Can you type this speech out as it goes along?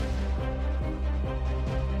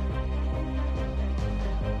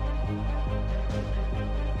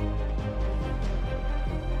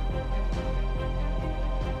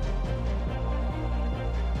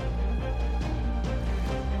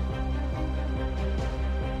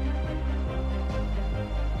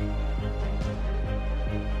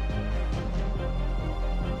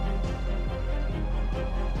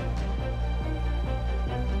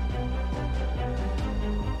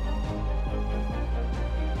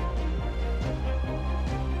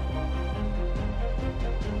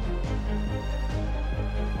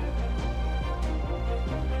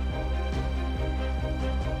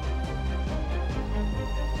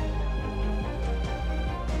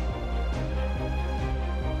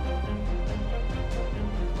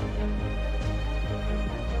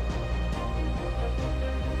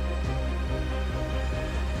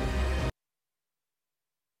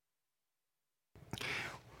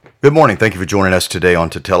Good morning. Thank you for joining us today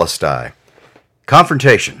on Tetelestai.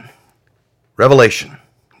 Confrontation, revelation,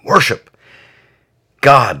 worship.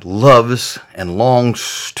 God loves and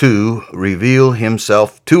longs to reveal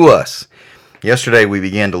himself to us. Yesterday we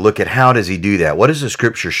began to look at how does he do that? What does the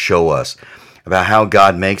scripture show us about how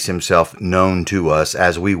God makes himself known to us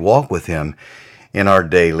as we walk with him in our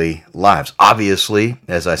daily lives? Obviously,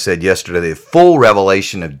 as I said yesterday, the full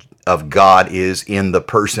revelation of God is in the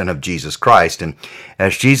person of Jesus Christ. And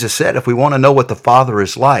as Jesus said, if we want to know what the Father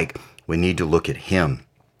is like, we need to look at him.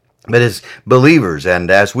 But as believers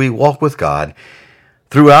and as we walk with God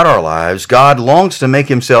throughout our lives, God longs to make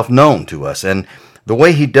himself known to us. And the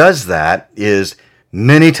way he does that is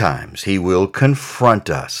many times he will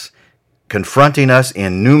confront us, confronting us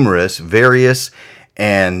in numerous, various,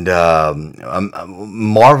 and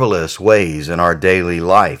marvelous ways in our daily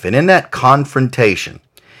life. And in that confrontation,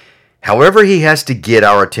 however he has to get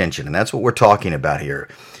our attention, and that's what we're talking about here.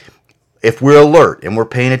 If we're alert and we're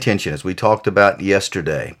paying attention, as we talked about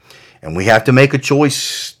yesterday, and we have to make a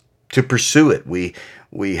choice to pursue it,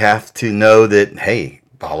 we have to know that, hey,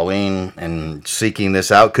 following and seeking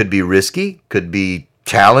this out could be risky, could be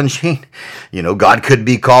challenging. You know, God could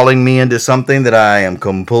be calling me into something that I am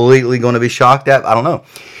completely going to be shocked at. I don't know.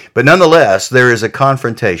 But nonetheless, there is a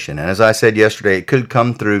confrontation. And as I said yesterday, it could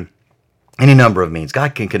come through any number of means.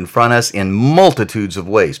 God can confront us in multitudes of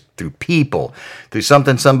ways, through people, through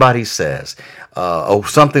something somebody says,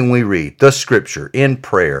 something we read, the scripture, in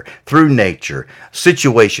prayer, through nature,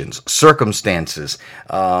 situations, circumstances,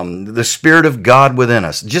 the Spirit of God within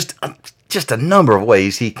us, just a number of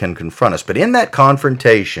ways he can confront us. But in that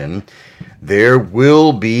confrontation, there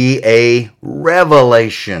will be a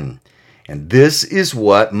revelation. And this is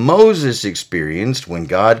what Moses experienced when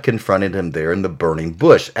God confronted him there in the burning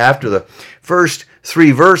bush. After the first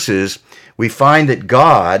 3 verses, we find that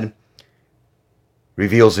God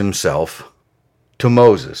reveals himself to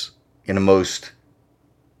Moses in a most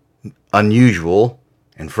unusual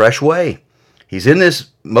and fresh way. He's in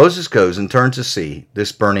this, Moses goes and turns to see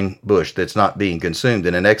this burning bush that's not being consumed.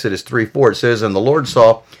 And in Exodus 3:4 it says, "And the Lord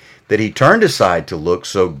saw that he turned aside to look,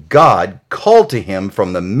 so God called to him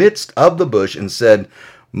from the midst of the bush and said,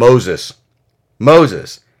 'Moses,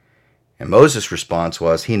 Moses.' And Moses' response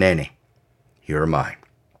was, 'Hineni, here am I.'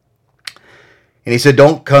 And he said,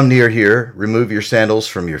 'Don't come near here. Remove your sandals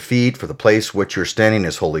from your feet, for the place which you're standing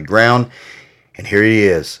is holy ground.' And here he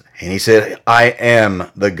is. And he said, 'I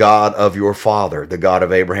am the God of your father, the God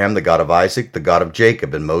of Abraham, the God of Isaac, the God of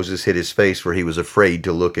Jacob.' And Moses hid his face, for he was afraid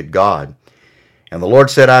to look at God. And the Lord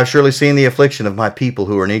said, 'I have surely seen the affliction of my people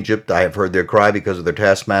who are in Egypt. I have heard their cry because of their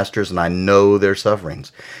taskmasters, and I know their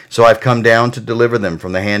sufferings. So I've come down to deliver them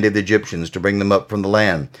from the hand of the Egyptians, to bring them up from the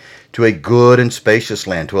land, to a good and spacious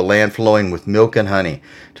land, to a land flowing with milk and honey,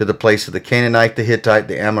 to the place of the Canaanite, the Hittite,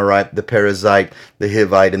 the Amorite, the Perizzite, the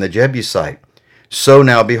Hivite, and the Jebusite. So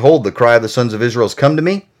now, behold, the cry of the sons of Israel has come to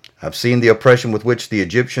me. I've seen the oppression with which the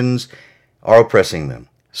Egyptians are oppressing them.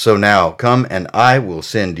 So now, come, and I will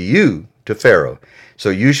send you to Pharaoh.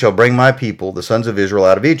 So you shall bring my people, the sons of Israel,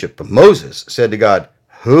 out of Egypt.' But Moses said to God,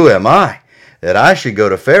 'Who am I, that I should go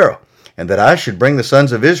to Pharaoh, and that I should bring the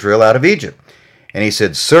sons of Israel out of Egypt?' And he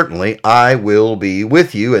said, 'Certainly I will be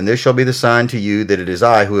with you, and this shall be the sign to you that it is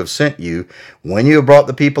I who have sent you. When you have brought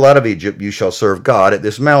the people out of Egypt, you shall serve God at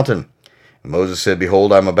this mountain.' And Moses said,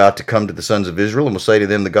 'Behold, I am about to come to the sons of Israel, and will say to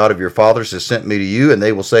them, the God of your fathers has sent me to you, and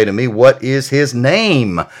they will say to me, What is his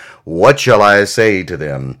name? What shall I say to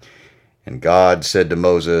them?' And God said to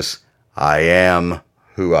Moses, 'I am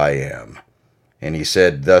who I am.' And he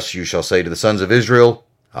said, 'Thus you shall say to the sons of Israel,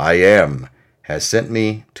 I am has sent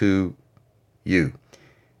me to you.'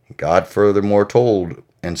 And God furthermore told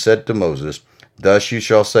and said to Moses, 'Thus you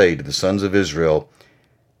shall say to the sons of Israel,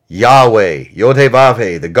 Yahweh,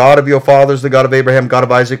 Yod-Heh-Vav-Heh, the God of your fathers, the God of Abraham, God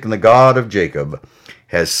of Isaac, and the God of Jacob,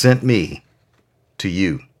 has sent me to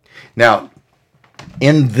you.'" Now,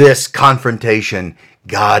 in this confrontation,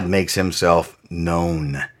 God makes himself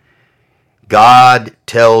known. God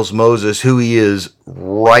tells Moses who he is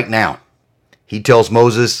right now. He tells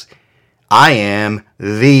Moses, "I am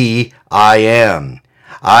the I am.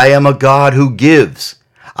 I am a God who gives.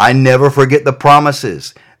 I never forget the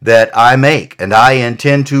promises that I make, and I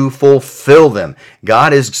intend to fulfill them."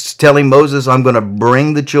 God is telling Moses, "I'm going to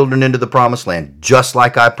bring the children into the promised land, just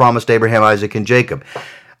like I promised Abraham, Isaac, and Jacob.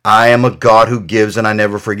 I am a God who gives and I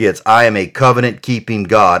never forgets. I am a covenant-keeping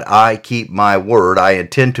God. I keep my word. I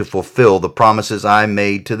intend to fulfill the promises I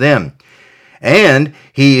made to them." And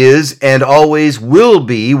he is and always will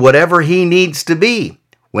be whatever he needs to be.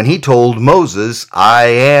 When he told Moses, "I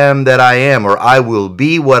am that I am," or "I will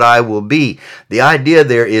be what I will be," the idea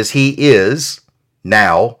there is he is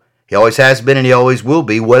now He always has been and he always will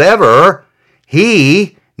be. Whatever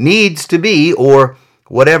he needs to be, or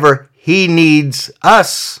whatever he needs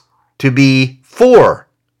us to be for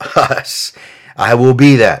us, I will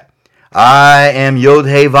be that. I am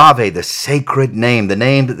Yod-Heh-Vav-Heh, the sacred name, the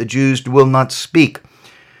name that the Jews will not speak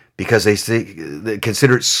because they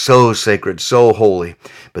consider it so sacred, so holy.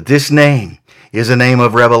 But this name is a name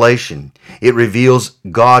of revelation. It reveals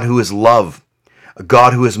God who is love, a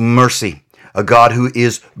God who is mercy, a God who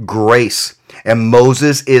is grace. And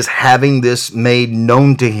Moses is having this made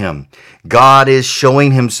known to him. God is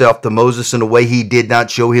showing himself to Moses in a way he did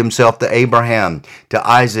not show himself to Abraham, to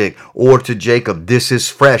Isaac, or to Jacob. This is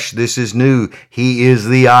fresh. This is new. He is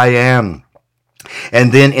the I am.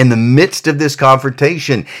 And then in the midst of this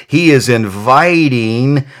confrontation, he is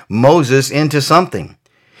inviting Moses into something.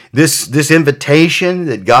 This invitation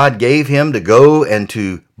that God gave him to go and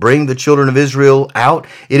to bring the children of Israel out,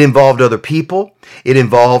 it involved other people. It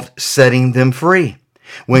involved setting them free.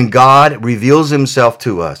 When God reveals himself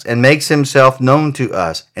to us and makes himself known to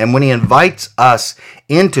us, and when he invites us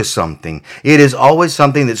into something, it is always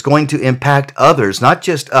something that's going to impact others, not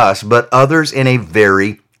just us, but others in a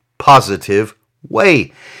very positive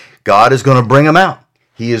way. God is going to bring them out.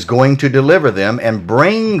 He is going to deliver them and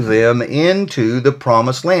bring them into the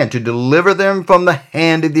promised land, to deliver them from the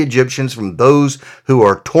hand of the Egyptians, from those who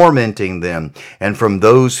are tormenting them, and from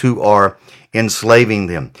those who are enslaving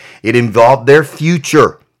them. It involved their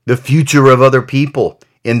future, the future of other people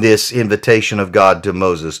in this invitation of God to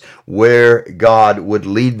Moses, where God would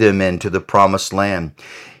lead them into the promised land.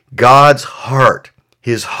 God's heart,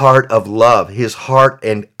 his heart of love, his heart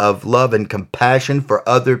of love and compassion for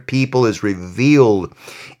other people is revealed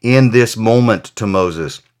in this moment to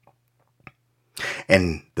Moses.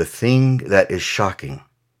 And the thing that is shocking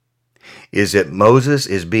is that Moses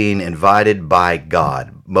is being invited by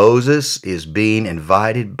God. Moses is being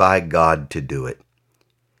invited by God to do it.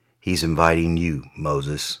 He's inviting you,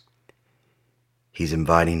 Moses. He's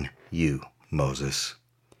inviting you, Moses.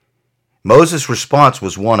 Moses' response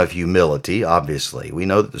was one of humility, obviously. We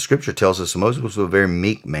know that the scripture tells us Moses was a very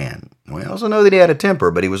meek man. We also know that he had a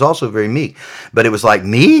temper, but he was also very meek. But it was like,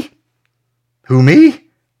 me? Who, me?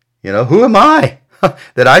 Who am I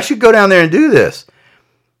that I should go down there and do this?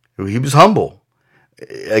 He was humble.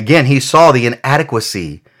 Again, he saw the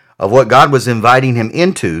inadequacy of what God was inviting him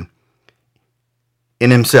into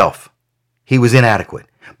in himself. He was inadequate.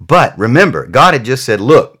 But remember, God had just said,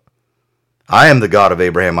 look, I am the God of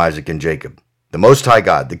Abraham, Isaac, and Jacob, the Most High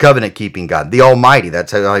God, the covenant-keeping God, the Almighty.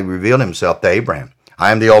 That's how he revealed himself to Abraham.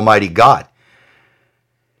 I am the Almighty God.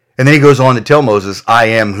 And then he goes on to tell Moses, I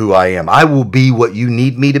am who I am. I will be what you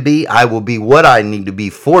need me to be. I will be what I need to be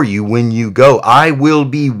for you when you go. I will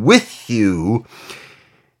be with you.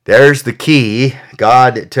 There's the key.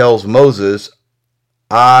 God tells Moses,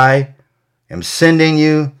 I am sending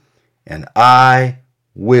you, and I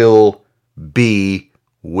will be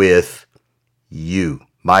with you.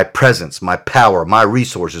 My presence, my power, my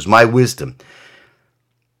resources, my wisdom.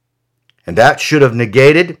 And that should have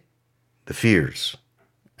negated the fears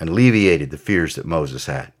and alleviated the fears that Moses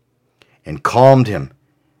had, and calmed him,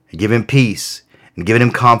 and given him peace, and given him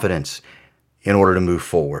confidence in order to move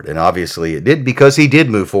forward. And obviously it did, because he did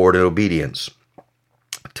move forward in obedience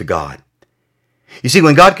to God. You see,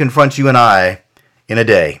 when God confronts you and I in a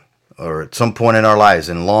day, or at some point in our lives,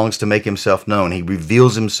 and longs to make himself known, he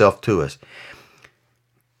reveals himself to us.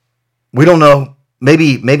 We don't know.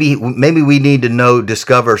 Maybe we need to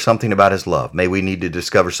discover something about his love. Maybe we need to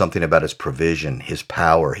discover something about his provision, his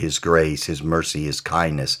power, his grace, his mercy, his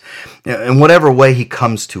kindness. In whatever way he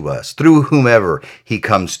comes to us, through whomever he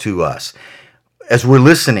comes to us. As we're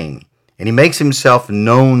listening, and he makes himself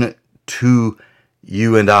known to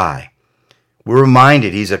you and I, we're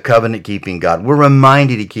reminded he's a covenant-keeping God. We're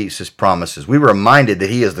reminded he keeps his promises. We're reminded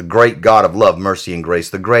that he is the great God of love, mercy, and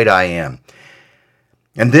grace, the great I am.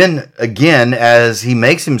 And then, again, as he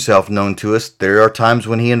makes himself known to us, there are times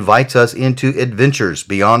when he invites us into adventures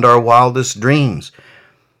beyond our wildest dreams.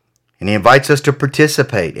 And he invites us to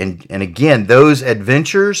participate. And again, those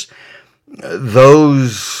adventures,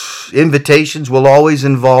 those invitations will always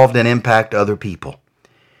involve and impact other people.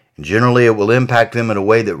 And generally, it will impact them in a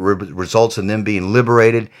way that results in them being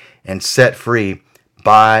liberated and set free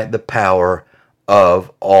by the power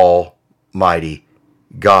of Almighty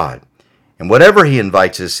God. And whatever he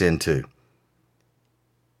invites us into,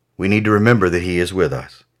 we need to remember that he is with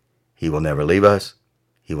us. He will never leave us.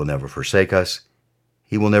 He will never forsake us.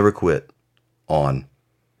 He will never quit on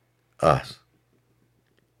us.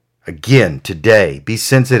 Again, today, be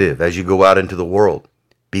sensitive as you go out into the world.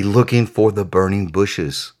 Be looking for the burning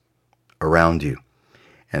bushes around you.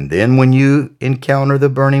 And then when you encounter the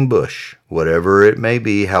burning bush, whatever it may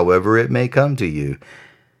be, however it may come to you,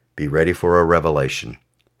 be ready for a revelation.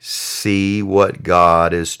 See what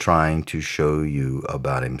God is trying to show you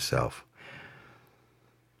about himself.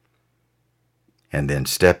 And then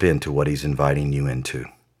step into what he's inviting you into.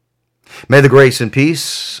 May the grace and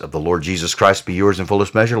peace of the Lord Jesus Christ be yours in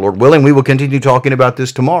fullest measure. Lord willing, we will continue talking about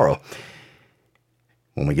this tomorrow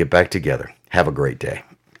when we get back together. Have a great day.